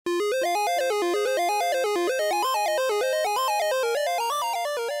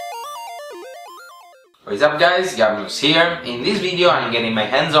What's up guys, Gablos here. In this video I'm getting my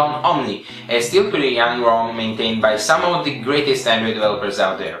hands on Omni, a still pretty young ROM maintained by some of the greatest Android developers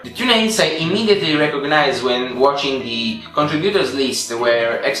out there. The two names I immediately recognized when watching the contributors list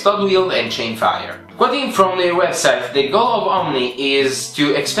were Explode Wheel and Chainfire. Quoting from their website, the goal of Omni is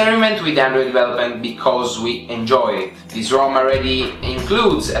to experiment with Android development because we enjoy it. This ROM already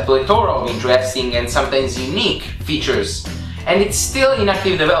includes a plethora of interesting and sometimes unique features, and it's still in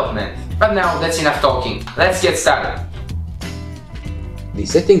active development. But now that's enough talking, let's get started! The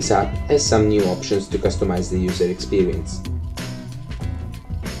Settings app has some new options to customize the user experience.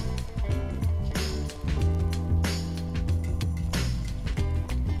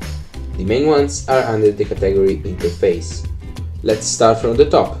 The main ones are under the category Interface. Let's start from the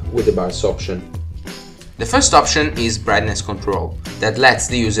top with the bars option. The first option is brightness control, that lets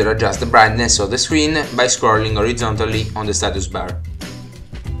the user adjust the brightness of the screen by scrolling horizontally on the status bar.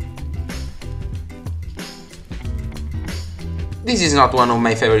 This is not one of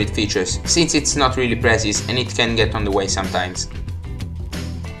my favorite features, since it's not really precise and it can get on the way sometimes.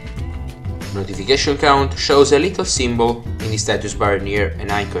 Notification count shows a little symbol in the status bar near an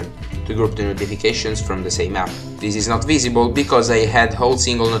icon to group the notifications from the same app. This is not visible because I had whole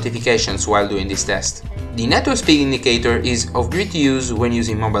single notifications while doing this test. The network speed indicator is of great use when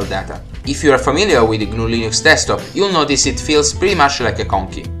using mobile data. If you are familiar with the GNU Linux desktop, you'll notice it feels pretty much like a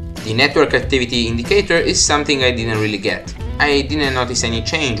conky. The network activity indicator is something I didn't really get. I didn't notice any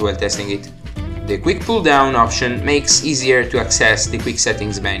change while testing it. The quick pull down option makes easier to access the quick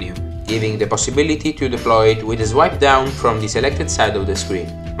settings menu, giving the possibility to deploy it with a swipe down from the selected side of the screen.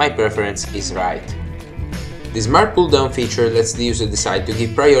 My preference is right. The smart pull down feature lets the user decide to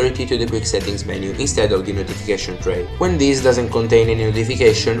give priority to the quick settings menu instead of the notification tray, when this doesn't contain any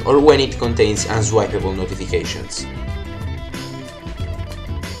notification or when it contains unswipeable notifications.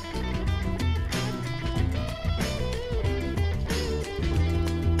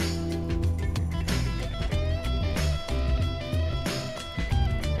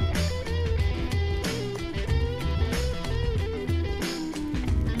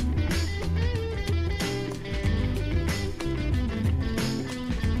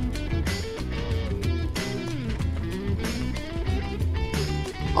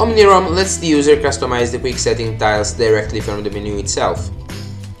 OmniROM lets the user customize the quick setting tiles directly from the menu itself.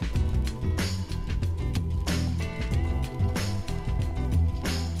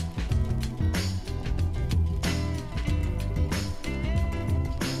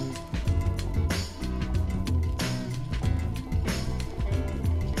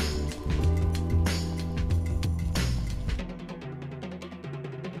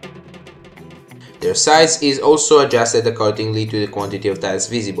 Their size is also adjusted accordingly to the quantity of tiles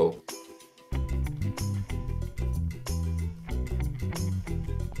visible.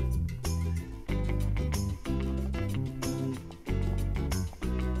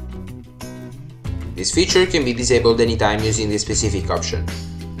 This feature can be disabled anytime using the specific option.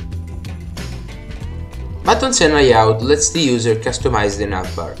 Buttons and layout lets the user customize the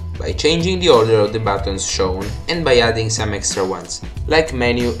navbar by changing the order of the buttons shown and by adding some extra ones, like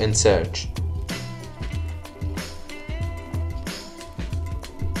menu and search.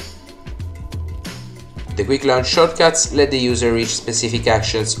 The quick launch shortcuts let the user reach specific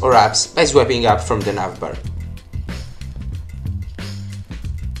actions or apps by swiping up from the navbar.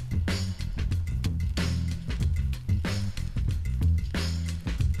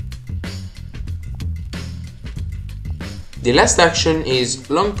 The last action is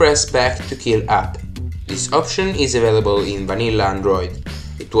long press back to kill app. This option is available in vanilla Android.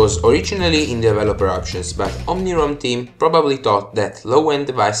 It was originally in developer options, but OmniROM team probably thought that low-end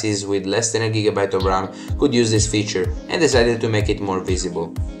devices with less than a gigabyte of RAM could use this feature and decided to make it more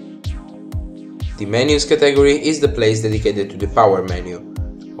visible. The menus category is the place dedicated to the power menu.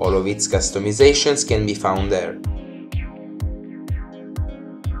 All of its customizations can be found there.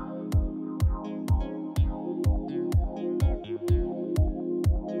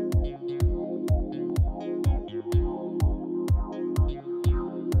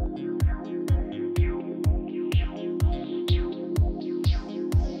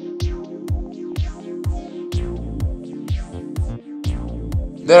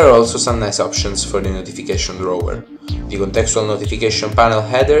 There are also some nice options for the notification drawer. The contextual notification panel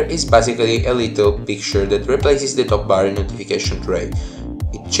header is basically a little picture that replaces the top bar in notification tray.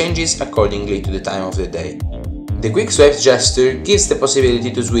 It changes accordingly to the time of the day. The quick swipe gesture gives the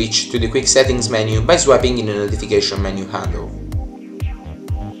possibility to switch to the quick settings menu by swiping in the notification menu handle.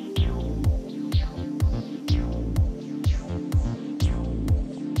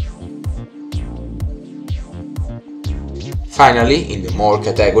 Finally, in the More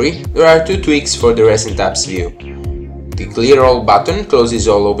category, there are two tweaks for the recent apps view. The Clear All button closes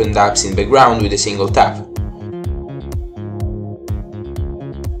all opened apps in background with a single tap.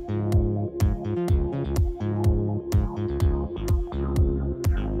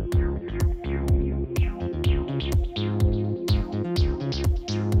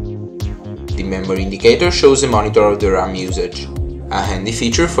 The memory indicator shows a monitor of the RAM usage, a handy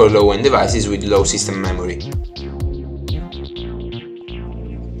feature for low-end devices with low system memory.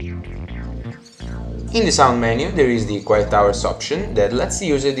 In the sound menu, there is the Quiet Hours option that lets the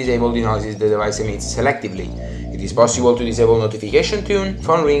user disable the noises the device emits selectively. It is possible to disable notification tune,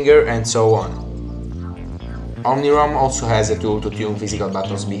 phone ringer, and so on. OmniROM also has a tool to tune physical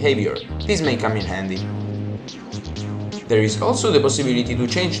buttons' behavior. This may come in handy. There is also the possibility to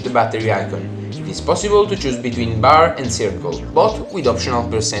change the battery icon. It is possible to choose between bar and circle, both with optional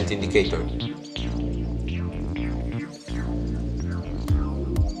percent indicator.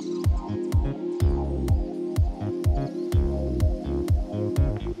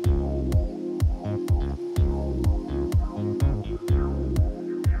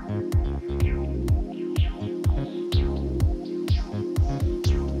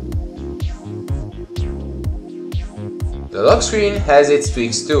 The lock screen has its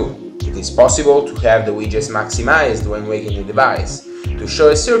tweaks too. It is possible to have the widgets maximized when waking the device, to show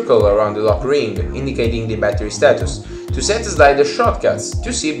a circle around the lock ring indicating the battery status, to set slider shortcuts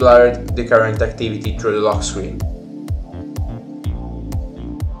to see blurred the current activity through the lock screen.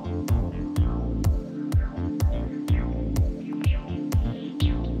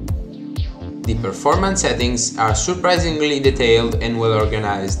 The performance settings are surprisingly detailed and well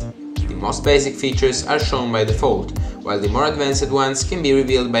organized. The most basic features are shown by default, while the more advanced ones can be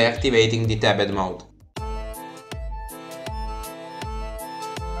revealed by activating the tabbed mode.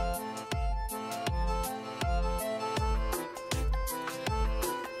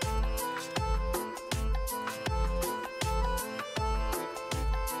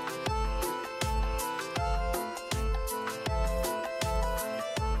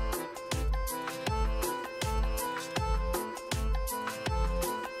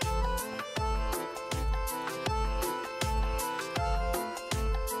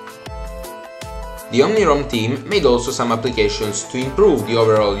 The OmniROM team made also some applications to improve the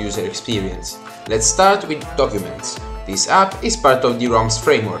overall user experience. Let's start with Documents. This app is part of the ROM's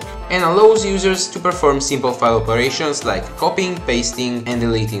framework and allows users to perform simple file operations like copying, pasting, and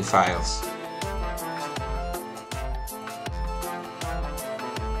deleting files.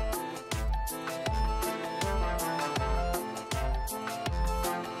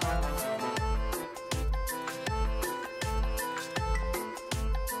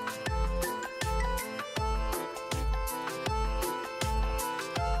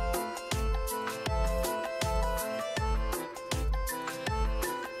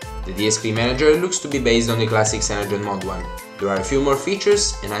 The DSP manager looks to be based on the classic Synergen Mod 1. There are a few more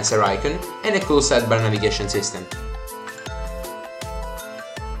features, a nicer icon, and a cool sidebar navigation system.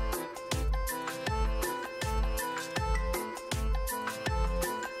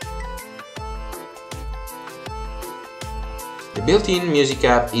 The built-in music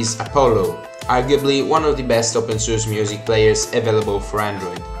app is Apollo, arguably one of the best open source music players available for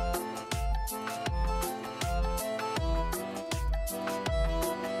Android.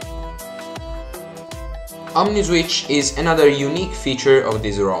 OmniSwitch is another unique feature of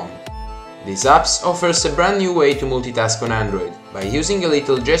this ROM. This app offers a brand new way to multitask on Android, by using a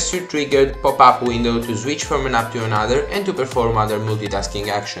little gesture-triggered pop-up window to switch from an app to another and to perform other multitasking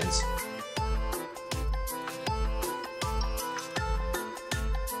actions.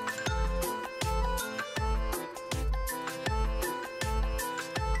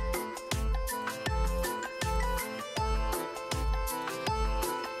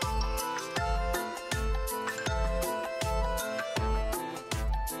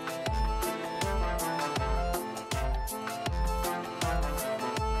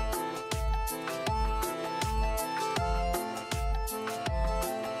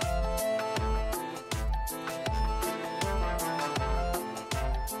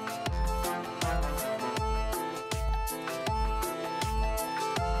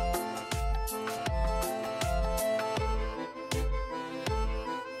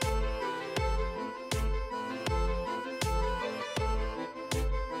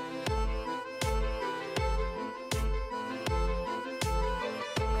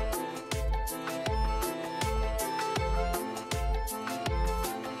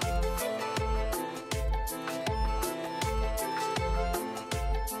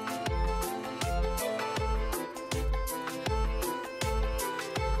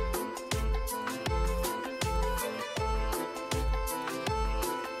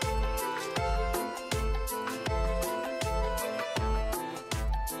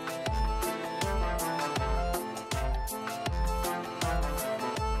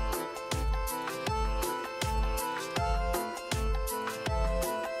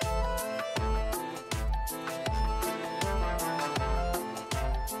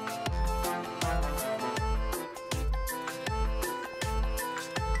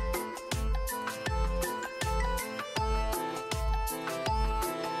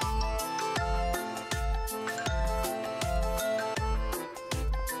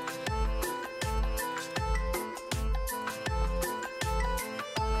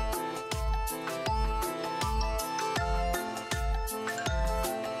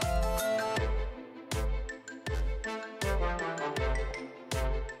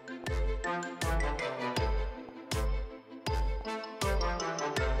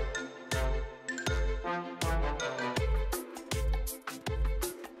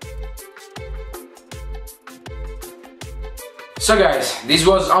 So guys, this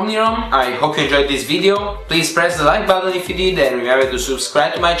was OmniROM. I hope you enjoyed this video. Please press the like button if you did, and remember to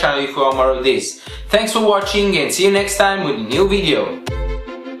subscribe to my channel if you want more of this. Thanks for watching, and see you next time with a new video.